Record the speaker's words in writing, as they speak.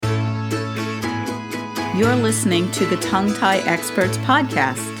You're listening to the Tongue Tie Experts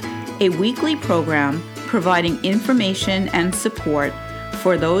podcast, a weekly program providing information and support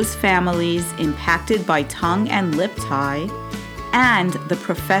for those families impacted by tongue and lip tie and the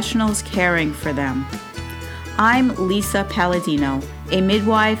professionals caring for them. I'm Lisa Palladino, a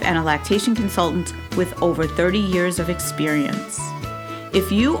midwife and a lactation consultant with over 30 years of experience.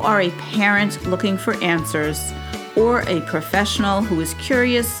 If you are a parent looking for answers or a professional who is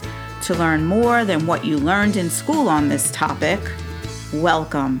curious to learn more than what you learned in school on this topic,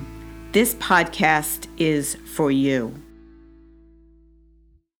 welcome. This podcast is for you.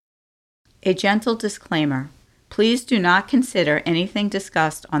 A gentle disclaimer. Please do not consider anything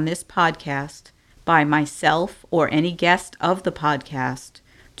discussed on this podcast by myself or any guest of the podcast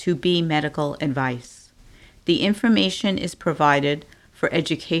to be medical advice. The information is provided for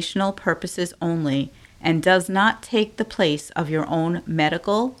educational purposes only and does not take the place of your own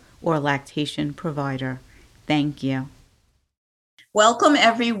medical or lactation provider. Thank you. Welcome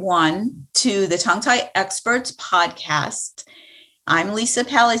everyone to the Tongue Tie Experts podcast. I'm Lisa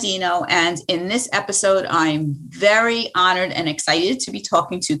Palladino, and in this episode, I'm very honored and excited to be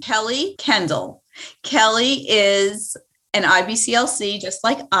talking to Kelly Kendall. Kelly is an IBCLC just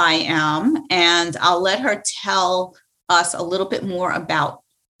like I am, and I'll let her tell us a little bit more about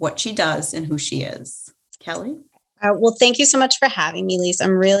what she does and who she is. Kelly? Well, thank you so much for having me, Lisa.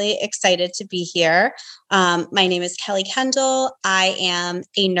 I'm really excited to be here. My name is Kelly Kendall. I am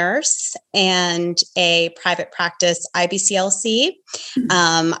a nurse and a private practice IBCLC.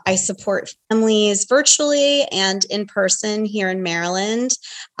 I support families virtually and in person here in Maryland.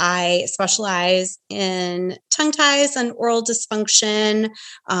 I specialize in tongue ties and oral dysfunction.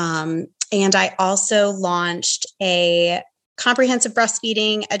 And I also launched a comprehensive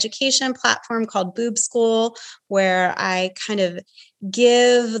breastfeeding education platform called Boob School, where I kind of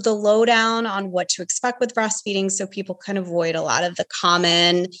give the lowdown on what to expect with breastfeeding so people can avoid a lot of the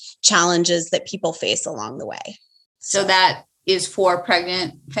common challenges that people face along the way. So that is for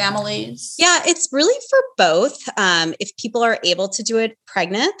pregnant families? Yeah, it's really for both. If people are able to do it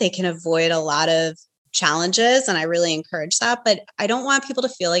pregnant, they can avoid a lot of challenges, and I really encourage that. But I don't want people to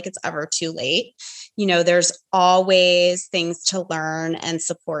feel like it's ever too late. You know, there's always things to learn and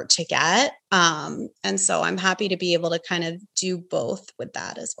support to get. And so I'm happy to be able to kind of do both with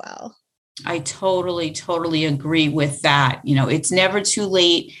that as well. I totally agree with that. You know, it's never too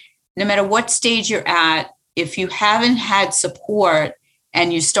late, no matter what stage you're at. If you haven't had support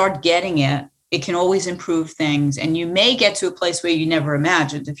and you start getting it, it can always improve things. And you may get to a place where you never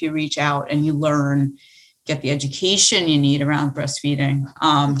imagined if you reach out and you learn, get the education you need around breastfeeding.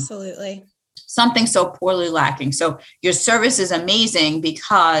 Absolutely. Something so poorly lacking. So your service is amazing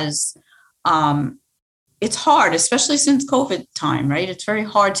because it's hard, especially since COVID time, right? It's very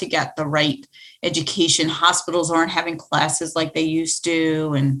hard to get the right education. Hospitals aren't having classes like they used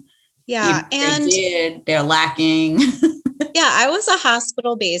to. And yeah, and they're lacking. Yeah, I was a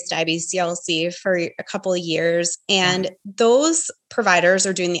hospital-based IBCLC for a couple of years, and those providers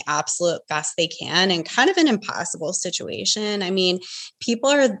are doing the absolute best they can in kind of an impossible situation. I mean, people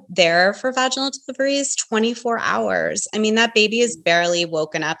are there for vaginal deliveries 24 hours. I mean, that baby is barely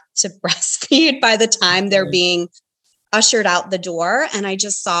woken up to breastfeed by the time they're being ushered out the door. And I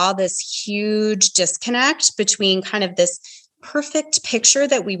just saw this huge disconnect between kind of this perfect picture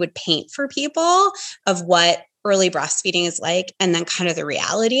that we would paint for people of what early breastfeeding is like, and then kind of the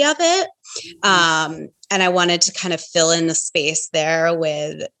reality of it. And I wanted to kind of fill in the space there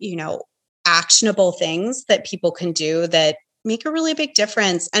with, you know, actionable things that people can do that make a really big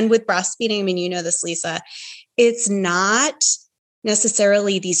difference. And with breastfeeding, I mean, you know this, Lisa, it's not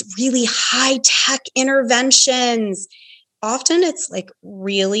necessarily these really high-tech interventions. Often it's like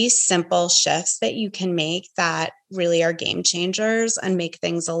really simple shifts that you can make that really are game changers and make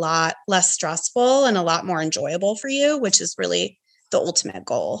things a lot less stressful and a lot more enjoyable for you, which is really the ultimate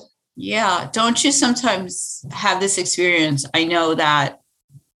goal. Yeah. Don't you sometimes have this experience? I know that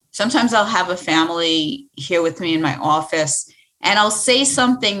sometimes I'll have a family here with me in my office, and I'll say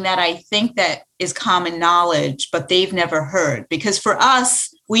something that I think that is common knowledge, but they've never heard. Because for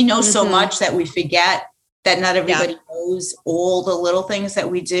us, we know so much that we forget that not everybody knows all the little things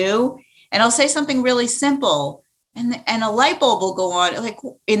that we do. And I'll say something really simple, and a light bulb will go on, like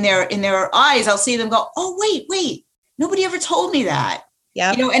in their eyes. I'll see them go, oh, wait, nobody ever told me that.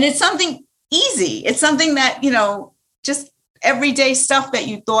 Yeah. You know, and it's something easy. It's something that, you know, just everyday stuff that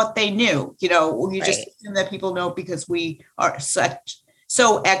you thought they knew, you know, you just assume that people know because we are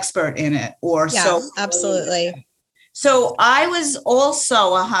so expert in it absolutely. So I was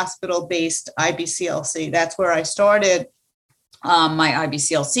also a hospital-based IBCLC. That's where I started. my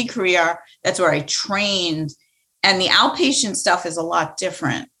IBCLC career. That's where I trained. And the outpatient stuff is a lot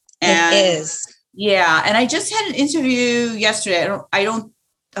different. And it is. Yeah. And I just had an interview yesterday. I'm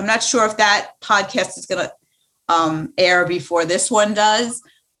not sure if that podcast is going to air before this one does,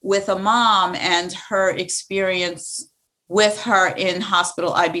 with a mom and her experience with her in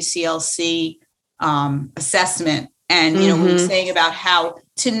hospital IBCLC assessment. And, we were saying about how,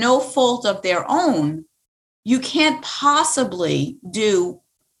 to no fault of their own, you can't possibly do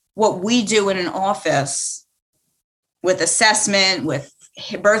what we do in an office with assessment, with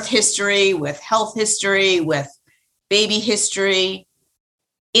birth history, with health history, with baby history,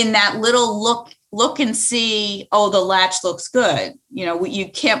 in that little look and see, oh, the latch looks good. You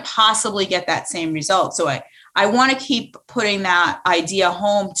can't possibly get that same result. So I want to keep putting that idea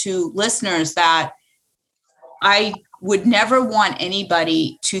home to listeners, that I would never want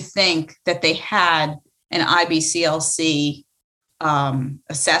anybody to think that they had an IBCLC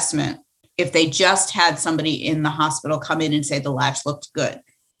assessment if they just had somebody in the hospital come in and say the latch looked good.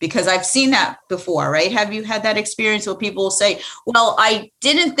 Because I've seen that before, right? Have you had that experience where people will say, well, I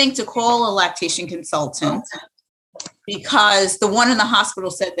didn't think to call a lactation consultant because the one in the hospital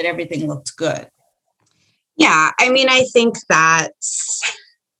said that everything looked good? Yeah, I mean, I think that's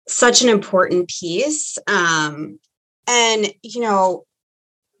such an important piece. And,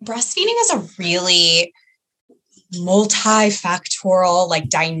 breastfeeding is a really multifactorial,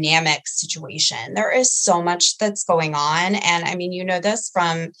 dynamic situation. There is so much that's going on. And I mean, this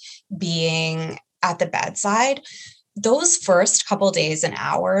from being at the bedside, those first couple days and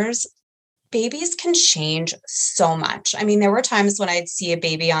hours, babies can change so much. I mean, there were times when I'd see a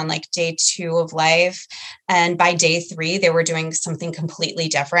baby on day 2 of life, and by day 3, they were doing something completely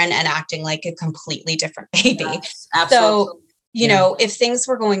different and acting like a completely different baby. Yes, absolutely. So, if things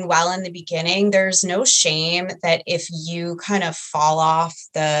were going well in the beginning, there's no shame that if you kind of fall off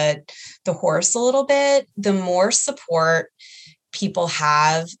the horse a little bit, the more support people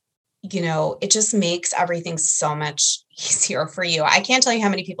have, it just makes everything so much easier for you. I can't tell you how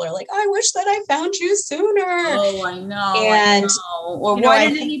many people are like, I wish that I found you sooner. Oh, I know. And, Or why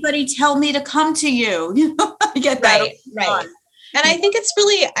didn't anybody tell me to come to you? I get that. Right. And I think it's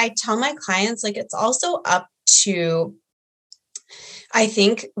really, I tell my clients, it's also up to, I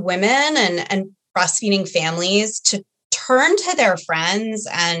think, women and breastfeeding families to turn to their friends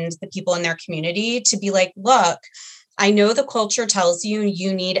and the people in their community to be like, look, I know the culture tells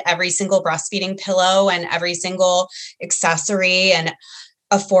you need every single breastfeeding pillow and every single accessory and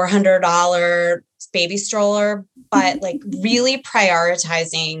a $400 baby stroller, but really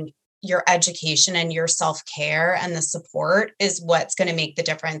prioritizing your education and your self-care and the support is what's going to make the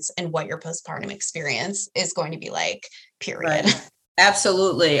difference in what your postpartum experience is going to be like, period. Right.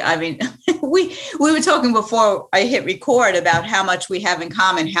 Absolutely. I mean, we were talking before I hit record about how much we have in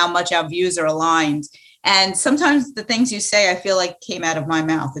common, how much our views are aligned. And sometimes the things you say, I feel like came out of my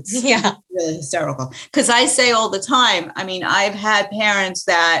mouth. It's really hysterical. Because I say all the time, I mean, I've had parents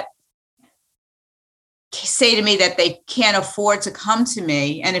that say to me that they can't afford to come to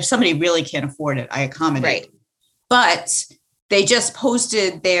me. And if somebody really can't afford it, I accommodate. Right. But they just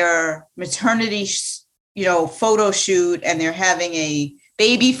posted their maternity photo shoot, and they're having a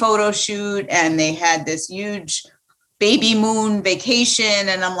baby photo shoot, and they had this huge baby moon vacation.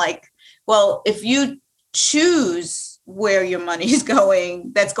 And I'm like, well, if you choose where your money is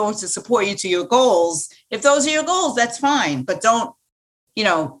going, that's going to support you to your goals. If those are your goals, that's fine. But don't,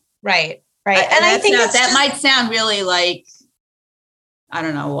 Right. And I think that might sound really like, I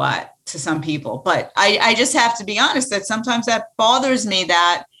don't know what to some people, but I just have to be honest that sometimes that bothers me,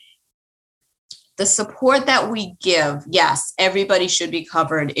 that the support that we give, yes, everybody should be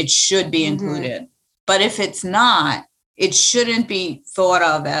covered. It should be included. But if it's not, it shouldn't be thought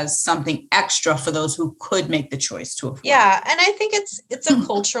of as something extra for those who could make the choice to afford. Yeah. And I think it's a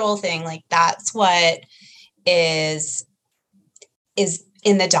cultural thing. That's what is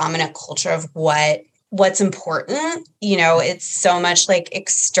in the dominant culture of what's important. It's so much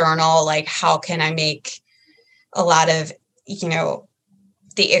external, how can I make a lot of,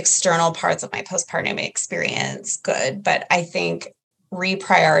 the external parts of my postpartum experience good. But I think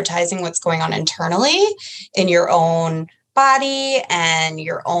reprioritizing what's going on internally in your own body and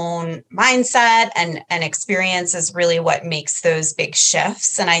your own mindset and experience is really what makes those big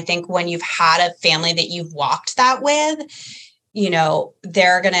shifts. And I think when you've had a family that you've walked that with,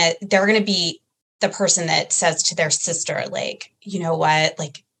 they're gonna be the person that says to their sister, you know what,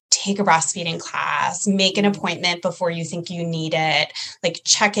 take a breastfeeding class, make an appointment before you think you need it,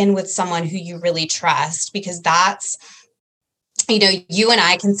 check in with someone who you really trust, because that's, you and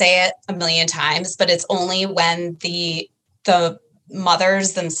I can say it a million times, but it's only when the the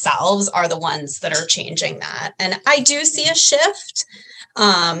mothers themselves are the ones that are changing that. And I do see a shift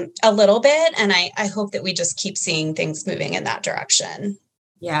a little bit. And I hope that we just keep seeing things moving in that direction.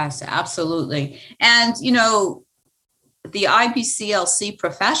 Yes, absolutely. And, you know, the IBCLC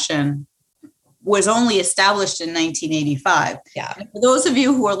profession was only established in 1985. Yeah. And for those of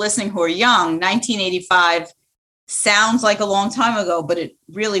you who are listening who are young, 1985 sounds like a long time ago, but it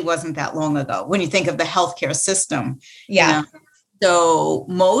really wasn't that long ago when you think of the healthcare system. Yeah. You know? So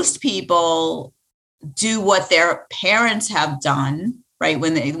most people do what their parents have done, right,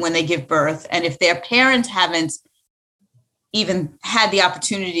 when they give birth. And if their parents haven't even had the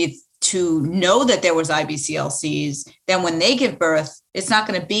opportunity to know that there was IBCLCs, then when they give birth, it's not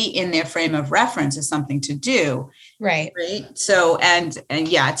going to be in their frame of reference as something to do. Right. So, and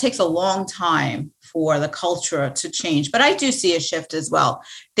yeah, it takes a long time for the culture to change, but I do see a shift as well.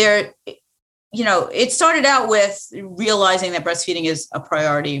 There, you know, it started out with realizing that breastfeeding is a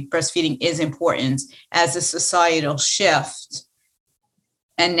priority. Breastfeeding is important as a societal shift.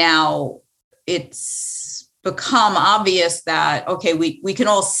 And now it's become obvious that, okay, we can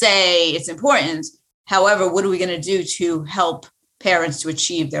all say it's important. However, what are we going to do to help parents to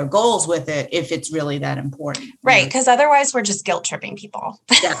achieve their goals with it if it's really that important? Right. Because otherwise we're just guilt tripping people.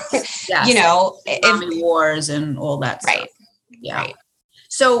 Yes. You know, wars and all that stuff. Right. Yeah. Right.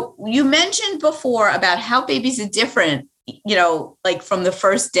 So you mentioned before about how babies are different, you know, like from the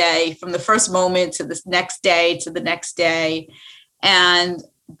first day, from the first moment to the next day to the next day. And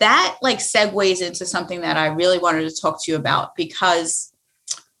that like segues into something that I really wanted to talk to you about, because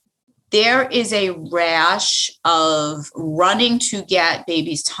there is a rash of running to get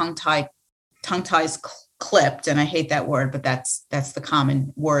babies' tongue ties clipped. And I hate that word, but that's the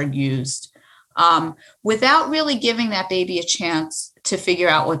common word used, without really giving that baby a chance to figure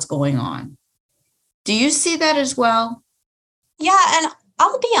out what's going on. Do you see that as well? Yeah. And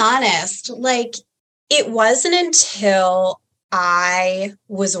I'll be honest, like it wasn't until I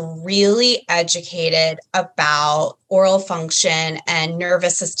was really educated about oral function and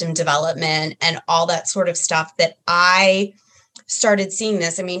nervous system development and all that sort of stuff that I started seeing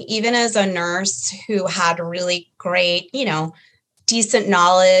this. I mean, even as a nurse who had really great, you know, decent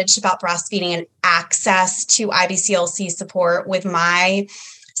knowledge about breastfeeding and access to IBCLC support with my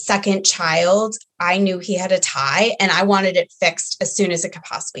second child, I knew he had a tie and I wanted it fixed as soon as it could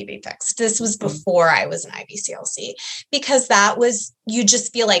possibly be fixed. This was before I was an IBCLC, because that was, you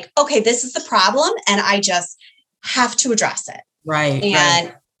just feel like, okay, this is the problem and I just have to address it. Right. And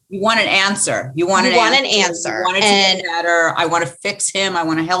right. You want an answer. You want an answer. You want it to get better. I want to fix him. I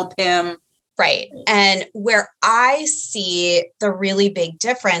want to help him. Right. And where I see the really big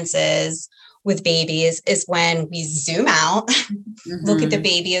differences with babies is when we zoom out, look at the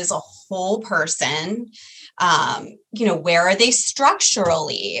baby as a whole person. You know, where are they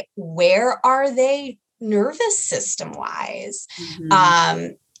structurally? Where are they nervous system wise?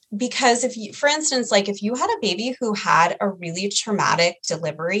 Because if you, for instance, like if you had a baby who had a really traumatic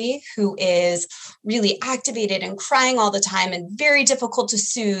delivery, who is really activated and crying all the time and very difficult to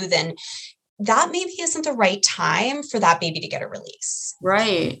soothe, and that maybe isn't the right time for that baby to get a release.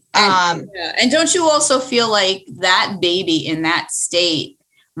 Right. And don't you also feel like that baby in that state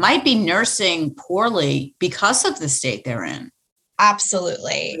might be nursing poorly because of the state they're in?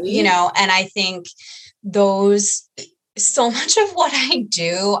 Absolutely. Right. You know, and I think so much of what I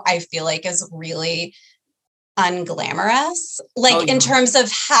do, I feel like is really unglamorous, like in terms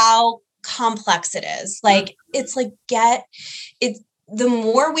of how complex it is. Like, it's like, the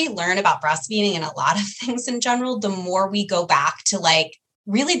more we learn about breastfeeding and a lot of things in general, the more we go back to like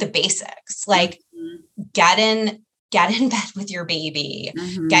really the basics, like get in bed with your baby,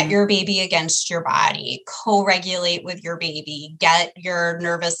 get your baby against your body, co-regulate with your baby, get your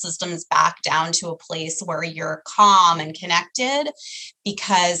nervous systems back down to a place where you're calm and connected.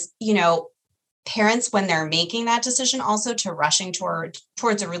 Because, you know, parents, when they're making that decision also to rushing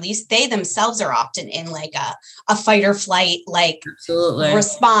towards a release, they themselves are often in like a fight or flight, like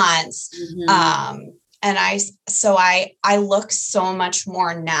response. And I look so much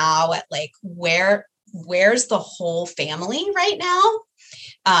more now at like, where's the whole family right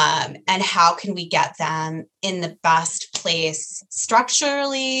now? And how can we get them in the best place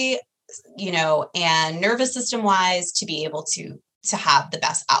structurally, you know, and nervous system wise to be able to have the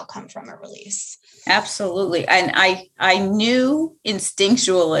best outcome from a release. Absolutely. And I knew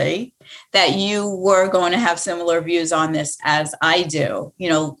instinctually that you were going to have similar views on this as I do, you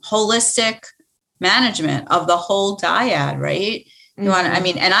know, holistic management of the whole dyad, right? You want to, I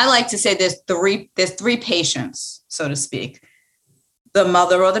mean, and I like to say there's three patients, so to speak: the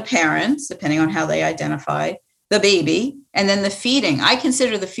mother or the parents, depending on how they identify, the baby, and then the feeding. I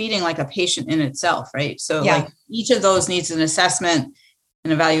consider the feeding like a patient in itself, right? So like each of those needs an assessment,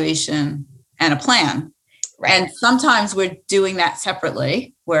 an evaluation, and a plan. Right. And sometimes we're doing that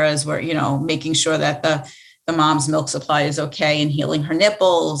separately, whereas we're, making sure that the mom's milk supply is okay and healing her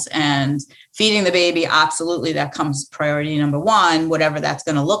nipples and feeding the baby. Absolutely. That comes priority number one, whatever that's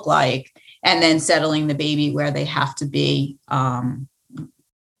going to look like. And then settling the baby where they have to be,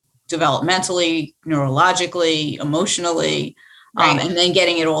 developmentally, neurologically, emotionally, and then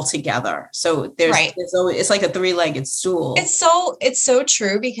getting it all together. So there's always, it's like a three-legged stool. It's so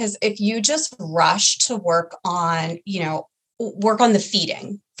true, because if you just rush to work on the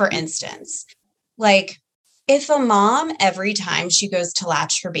feeding, for instance, like if a mom every time she goes to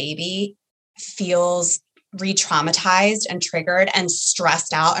latch her baby feels re-traumatized and triggered and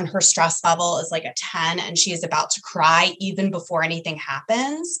stressed out, and her stress level is like a 10 and she is about to cry even before anything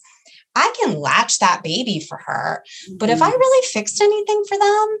happens, I can latch that baby for her. But if I really fixed anything for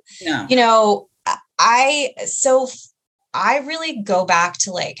them, I really go back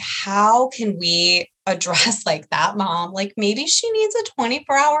to like, how can we address like that mom? Like maybe she needs a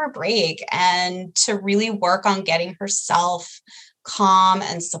 24-hour break, and to really work on getting herself calm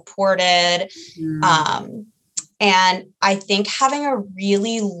and supported. And I think having a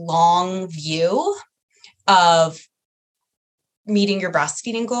really long view of meeting your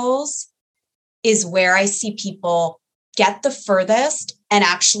breastfeeding goals is where I see people get the furthest and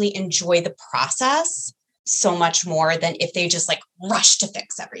actually enjoy the process so much more than if they just like rush to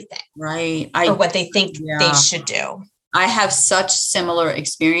fix everything. Right. Or what they think they should do. I have such similar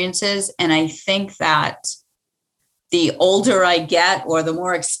experiences. And I think that the older I get, or the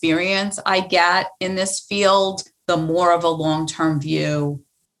more experience I get in this field, the more of a long-term view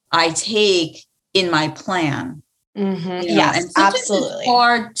I take in my plan. Yes, and absolutely. It's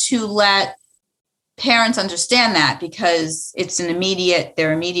hard to let parents understand that, because it's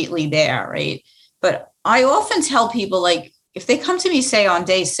they're immediately there, right? But I often tell people, like, if they come to me, say on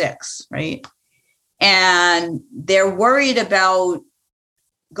day 6, right, and they're worried about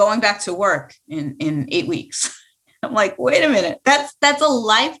going back to work in 8 weeks, I'm like, wait a minute, that's a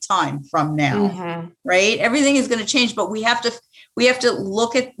lifetime from now, right? Everything is going to change, but we have to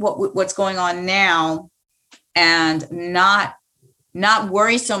look at what's going on now and not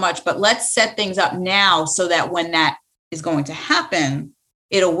worry so much, but let's set things up now so that when that is going to happen,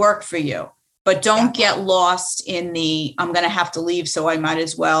 it'll work for you. But don't get lost in I'm going to have to leave, so I might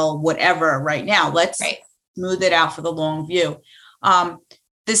as well, whatever right now. Let's smooth it out for the long view.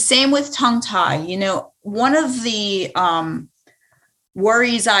 The same with tongue tie. One of the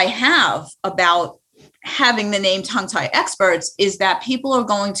worries I have about having the name Tongue Tie Experts is that people are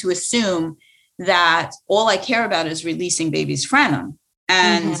going to assume that all I care about is releasing baby's frenum.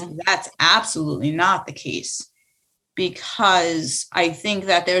 And that's absolutely not the case, because I think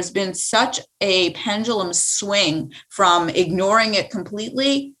that there's been such a pendulum swing from ignoring it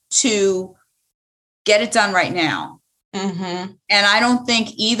completely to get it done right now. And I don't think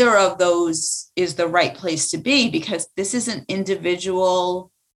either of those is the right place to be, because this is an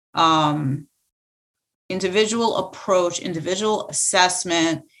individual approach, individual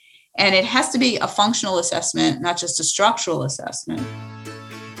assessment, and it has to be a functional assessment, not just a structural assessment.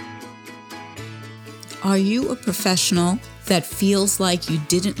 Are you a professional that feels like you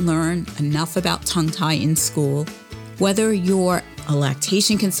didn't learn enough about tongue tie in school? Whether you're a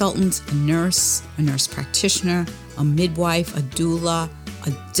lactation consultant, a nurse practitioner, a midwife, a doula,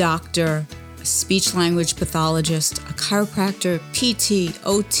 a doctor, a speech-language pathologist, a chiropractor, PT,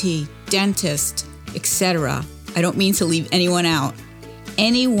 OT, dentist, etc. I don't mean to leave anyone out.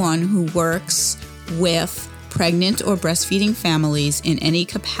 Anyone who works with pregnant or breastfeeding families in any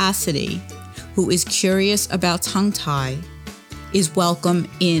capacity who is curious about tongue tie is welcome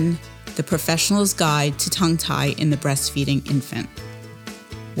in the Professional's Guide to Tongue Tie in the Breastfeeding Infant.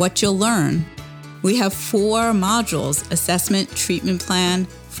 What you'll learn: we have 4 modules: assessment, treatment plan,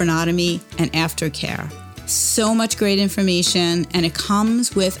 frenotomy, and aftercare. So much great information, and it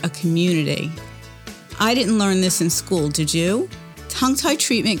comes with a community. I didn't learn this in school, did you? Tongue tie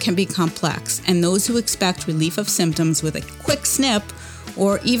treatment can be complex, and those who expect relief of symptoms with a quick snip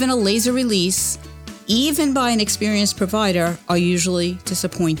or even a laser release, even by an experienced provider, are usually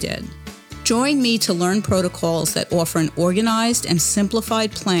disappointed. Join me to learn protocols that offer an organized and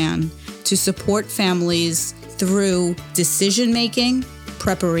simplified plan to support families through decision-making,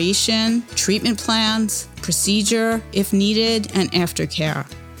 preparation, treatment plans, procedure if needed, and aftercare.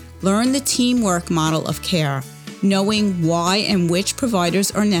 Learn the teamwork model of care. Knowing why and which providers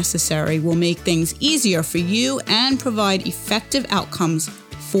are necessary will make things easier for you and provide effective outcomes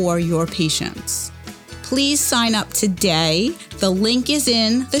for your patients. please sign up today. The link is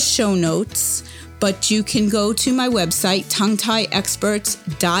in the show notes, but you can go to my website,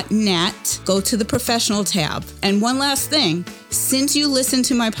 tonguetieexperts.net, go to the professional tab. And one last thing, since you listen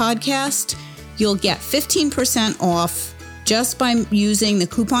to my podcast, you'll get 15% off just by using the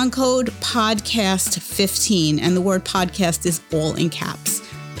coupon code podcast15. And the word podcast is all in caps.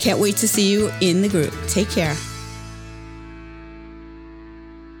 Can't wait to see you in the group. Take care.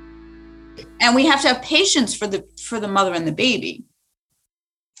 And we have to have patience for the mother and the baby.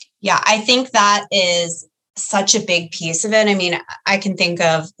 Yeah, I think that is such a big piece of it. I mean, I can think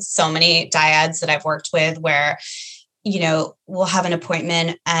of so many dyads that I've worked with where, we'll have an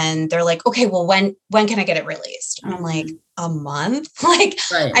appointment and they're like, okay, well, when can I get it released? And I'm like, a month? Right.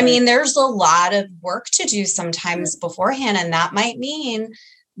 I mean, there's a lot of work to do sometimes beforehand. And that might mean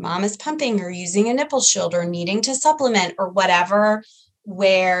mom is pumping or using a nipple shield or needing to supplement or whatever,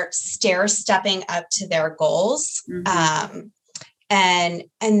 where stair stepping up to their goals. And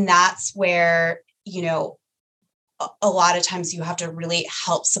that's where, a lot of times you have to really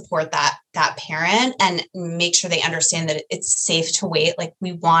help support that parent and make sure they understand that it's safe to wait. Like,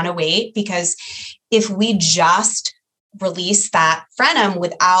 we want to wait, because if we just release that frenum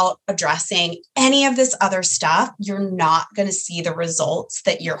without addressing any of this other stuff, you're not going to see the results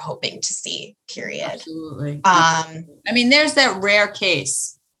that you're hoping to see, period. Absolutely. I mean, there's that rare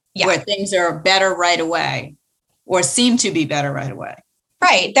case where things are better right away or seem to be better right away.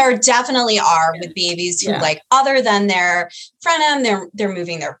 Right. There definitely are with babies who other than their frenum, they're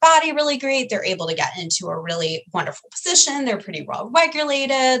moving their body really great. They're able to get into a really wonderful position. They're pretty well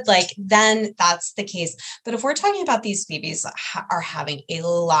regulated. Then that's the case. But if we're talking about these babies that are having a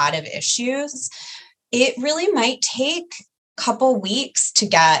lot of issues, it really might take a couple weeks to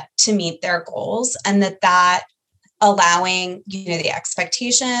get to meet their goals, and that allowing, the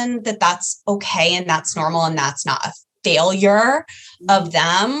expectation that that's okay and that's normal and that's not a failure of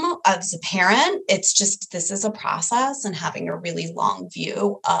them as a parent. It's just, this is a process, and having a really long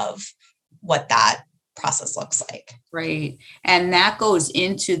view of what that process looks like. Right. And that goes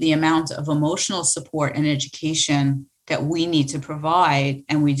into the amount of emotional support and education that we need to provide.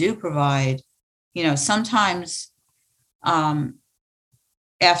 And we do provide, sometimes after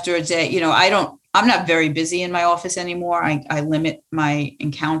a day, I'm not very busy in my office anymore. I limit my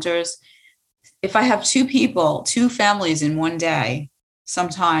encounters. If I have two families in one day,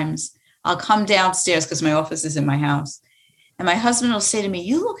 sometimes I'll come downstairs because my office is in my house. And my husband will say to me,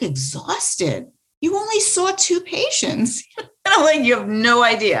 "You look exhausted. You only saw 2 patients." And I'm like, "You have no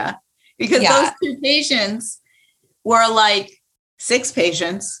idea." Because those 2 patients were like 6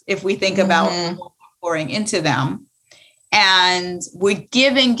 patients, if we think about pouring into them. And we're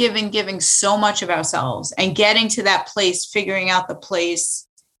giving so much of ourselves, and getting to that place, figuring out the place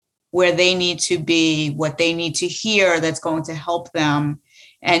where they need to be, what they need to hear that's going to help them,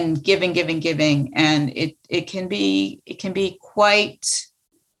 and giving. And it can be quite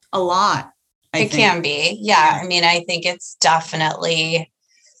a lot. I think. Can be. Yeah. I mean, I think it's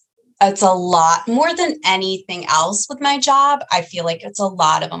a lot more than anything else with my job. I feel like it's a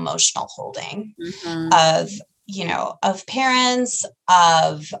lot of emotional holding of parents,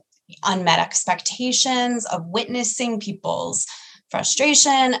 of unmet expectations, of witnessing people's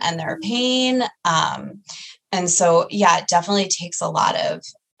frustration and their pain. And so, it definitely takes a lot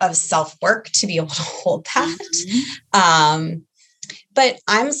of self-work to be able to hold that. But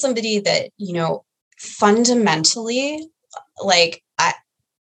I'm somebody that, fundamentally,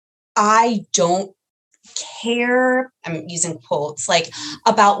 I don't care, I'm using quotes,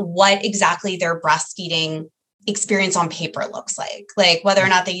 about what exactly their breastfeeding experience on paper looks like whether or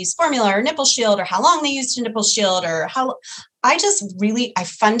not they use formula or nipple shield, or how long they used a nipple shield, or how. I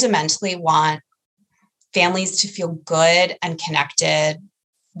fundamentally want families to feel good and connected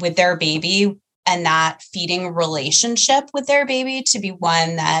with their baby, and that feeding relationship with their baby to be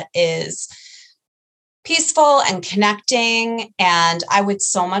one that is peaceful and connecting. And I would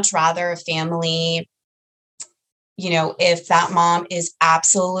so much rather a family, if that mom is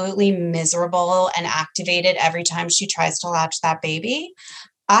absolutely miserable and activated every time she tries to latch that baby,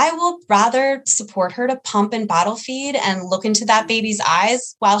 I will rather support her to pump and bottle feed and look into that baby's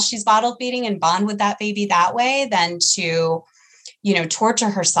eyes while she's bottle feeding and bond with that baby that way than to, torture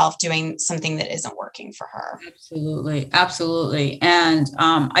herself doing something that isn't working for her. Absolutely. And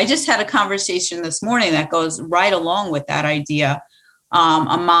I just had a conversation this morning that goes right along with that idea.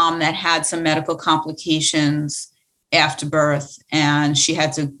 A mom that had some medical complications after birth, and she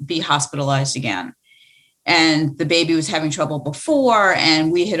had to be hospitalized again. And the baby was having trouble before,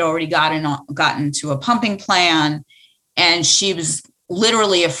 and we had already gotten to a pumping plan, and she was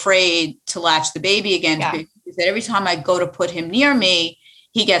literally afraid to latch the baby again. Yeah. Because he said, every time I go to put him near me,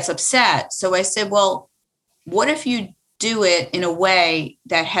 he gets upset. So I said, well, what if you do it in a way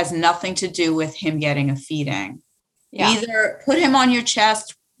that has nothing to do with him getting a feeding? Yeah. Either put him on your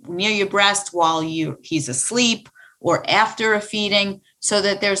chest near your breast while he's asleep or after a feeding, so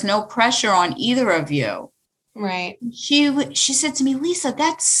that there's no pressure on either of you. Right. She said to me, Lisa,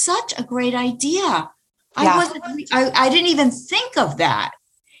 that's such a great idea. Yeah. I didn't even think of that.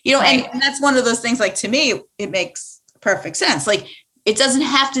 Right. And that's one of those things, like, to me, it makes perfect sense. Like, it doesn't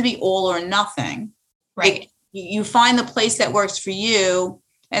have to be all or nothing. Right. You find the place that works for you,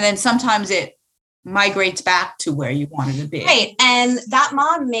 and then sometimes it migrates back to where you wanted to be. Right. And that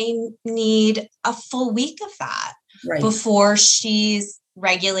mom may need a full week of that before she's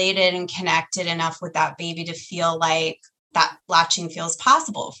regulated and connected enough with that baby to feel like that latching feels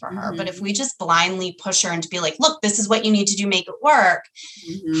possible for her. Mm-hmm. But if we just blindly push her and to be like, look, this is what you need to do, make it work.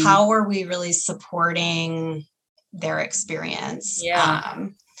 Mm-hmm. How are we really supporting their experience? Yeah.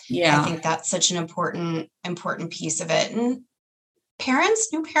 I think that's such an important piece of it. And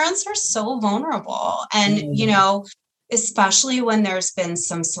new parents are so vulnerable. And, especially when there's been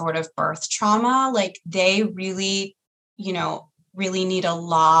some sort of birth trauma, like, they really, really need a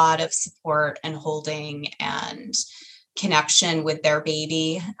lot of support and holding and connection with their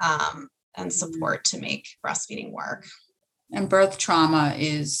baby, and support to make breastfeeding work. And birth trauma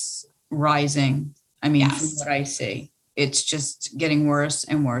is rising. I mean, from what I see, it's just getting worse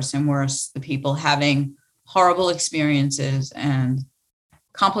and worse and worse. The people having horrible experiences and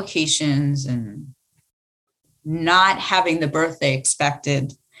complications and not having the birth they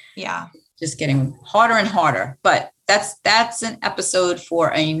expected. Yeah. Just getting harder and harder. But that's an episode for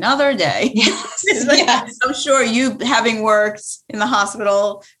another day. Yes. Yes. I'm sure you, having worked in the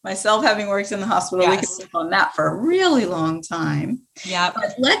hospital, myself having worked in the hospital, we can work on that for a really long time. Yeah.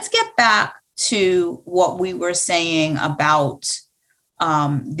 But let's get back to what we were saying about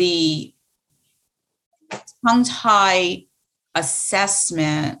the tongue-tie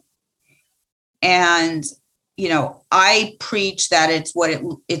assessment. And I preach that it's what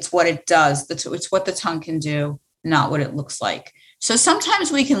it does. It's what the tongue can do, not what it looks like. So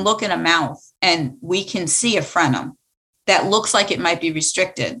sometimes we can look at a mouth and we can see a frenum that looks like it might be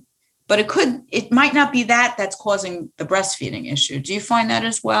restricted, but it might not be that's causing the breastfeeding issue. Do you find that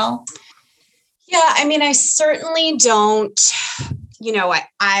as well? Yeah. I mean, I certainly don't,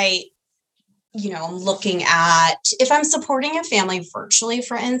 I'm looking at, if I'm supporting a family virtually,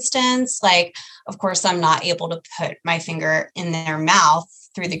 for instance, like, of course, I'm not able to put my finger in their mouth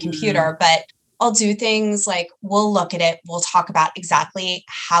through the computer, but I'll do things like, we'll look at it. We'll talk about exactly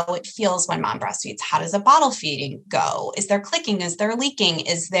how it feels when mom breastfeeds. How does a bottle feeding go? Is there clicking? Is there leaking?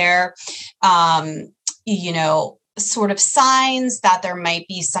 Is there, sort of signs that there might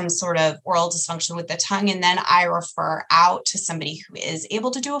be some sort of oral dysfunction with the tongue? And then I refer out to somebody who is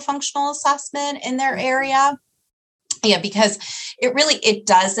able to do a functional assessment in their area. Yeah, because it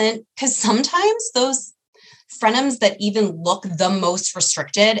doesn't, because sometimes those frenums that even look the most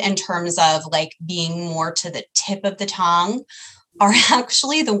restricted in terms of like being more to the tip of the tongue are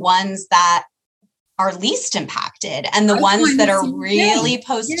actually the ones that are least impacted. And the ones that are really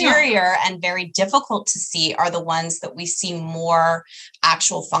posterior and very difficult to see are the ones that we see more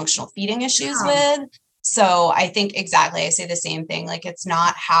actual functional feeding issues with. So I think I say the same thing. Like, it's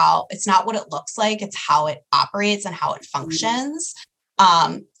not what it looks like, it's how it operates and how it functions.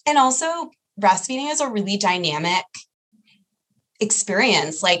 And also, breastfeeding is a really dynamic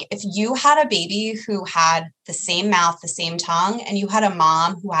experience. Like, if you had a baby who had the same mouth, the same tongue, and you had a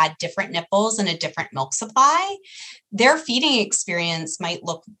mom who had different nipples and a different milk supply, their feeding experience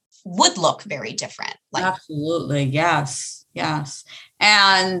would look very different. Like, absolutely. Yes.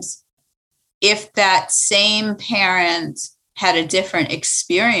 And if that same parent had a different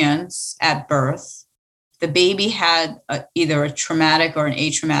experience at birth, the baby had either a traumatic or an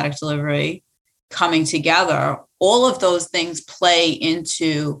atraumatic delivery coming together, all of those things play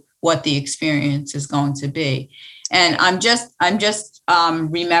into what the experience is going to be. And I'm just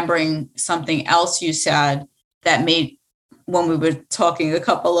remembering something else you said that made, when we were talking a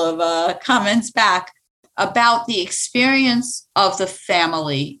couple of comments back, about the experience of the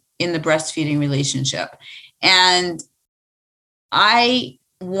family in the breastfeeding relationship. And I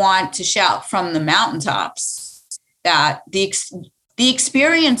want to shout from the mountaintops that the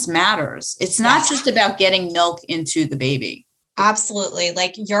experience matters. It's not just about getting milk into the baby. Absolutely.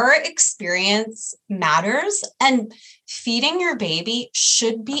 Like, your experience matters. And feeding your baby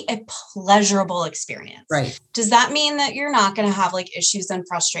should be a pleasurable experience. Right. Does that mean that you're not going to have like issues and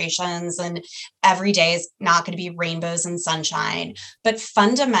frustrations and every day is not going to be rainbows and sunshine? But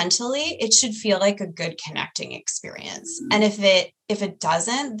fundamentally, it should feel like a good connecting experience. And if it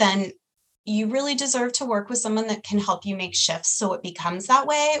doesn't, then you really deserve to work with someone that can help you make shifts so it becomes that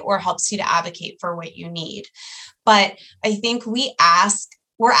way, or helps you to advocate for what you need. But I think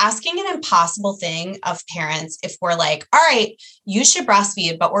we're asking an impossible thing of parents if we're like, all right, you should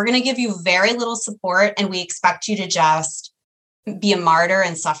breastfeed, but we're going to give you very little support and we expect you to just be a martyr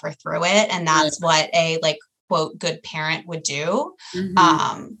and suffer through it. And that's what a like, quote, good parent would do,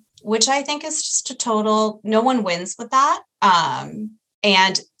 which I think is just a total, no one wins with that.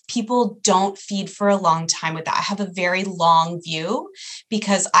 And people don't feed for a long time with that. I have a very long view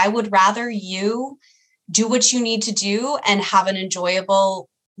because I would rather you do what you need to do and have an enjoyable,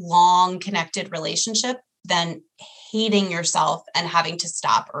 long connected relationship than hating yourself and having to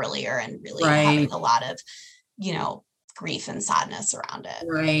stop earlier and really having a lot of, grief and sadness around it.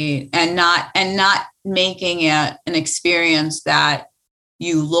 Right. And not making it an experience that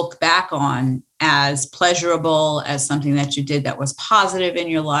you look back on as pleasurable, as something that you did that was positive in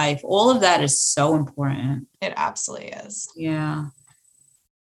your life. All of that is so important. It absolutely is. Yeah.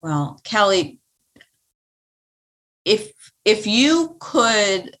 Well, Kelly, if you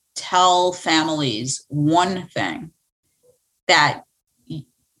could tell families one thing that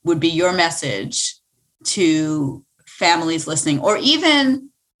would be your message to families listening, or even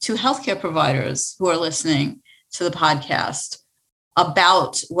to healthcare providers who are listening to the podcast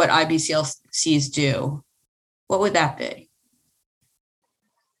about what IBCLCs do, what would that be?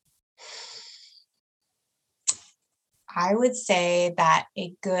 I would say that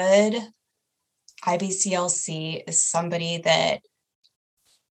a good IBCLC is somebody that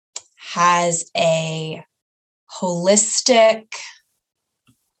has a holistic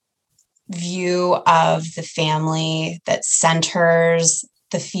view of the family that centers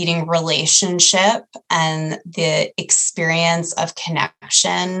the feeding relationship and the experience of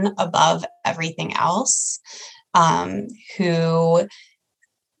connection above everything else, who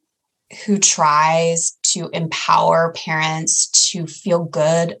tries to empower parents to feel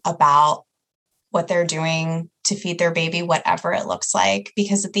good about what they're doing to feed their baby, whatever it looks like.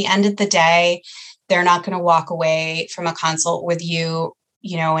 Because at the end of the day, they're not going to walk away from a consult with you,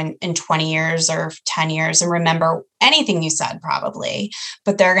 in 20 years or 10 years and remember anything you said probably,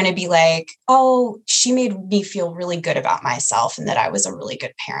 but they're going to be like, oh, she made me feel really good about myself and that I was a really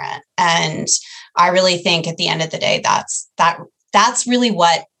good parent. And I really think at the end of the day, that's really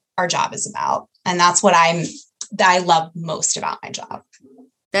what our job is about. And that's what I love most about my job.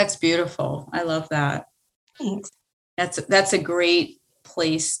 That's beautiful. I love that. Thanks. That's a great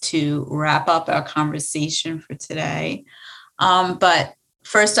place to wrap up our conversation for today. But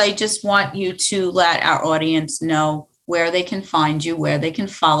first, I just want you to let our audience know where they can find you, where they can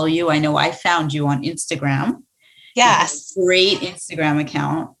follow you. I know I found you on Instagram. Yes. Great Instagram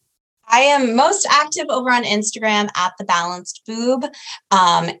account. I am most active over on Instagram at The Balanced Boob,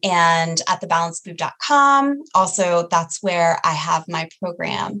 and at thebalancedboob.com. Also, that's where I have my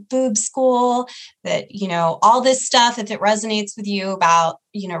program, Boob School, that, all this stuff, if it resonates with you about,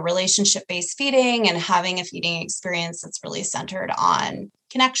 relationship-based feeding and having a feeding experience that's really centered on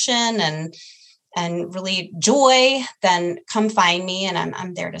connection and really joy, then come find me and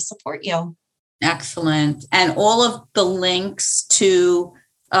I'm there to support you. Excellent. And all of the links to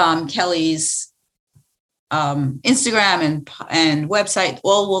Kelly's Instagram and website,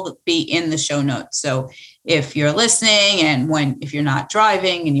 all will be in the show notes. So if you're listening and if you're not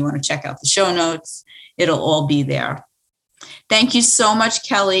driving and you want to check out the show notes, it'll all be there. Thank you so much,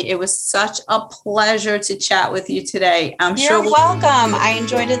 Kelly. It was such a pleasure to chat with you today. You're welcome. I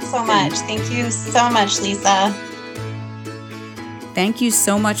enjoyed it so much. Thank you so much, Lisa. Thank you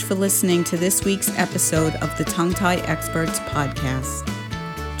so much for listening to this week's episode of the Tongue Tie Experts podcast.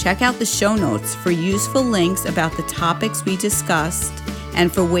 Check out the show notes for useful links about the topics we discussed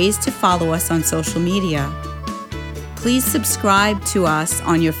and for ways to follow us on social media. Please subscribe to us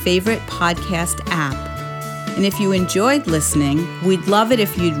on your favorite podcast app. And if you enjoyed listening, we'd love it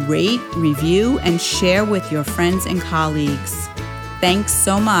if you'd rate, review, and share with your friends and colleagues. Thanks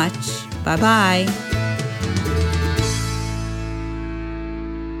so much. Bye-bye.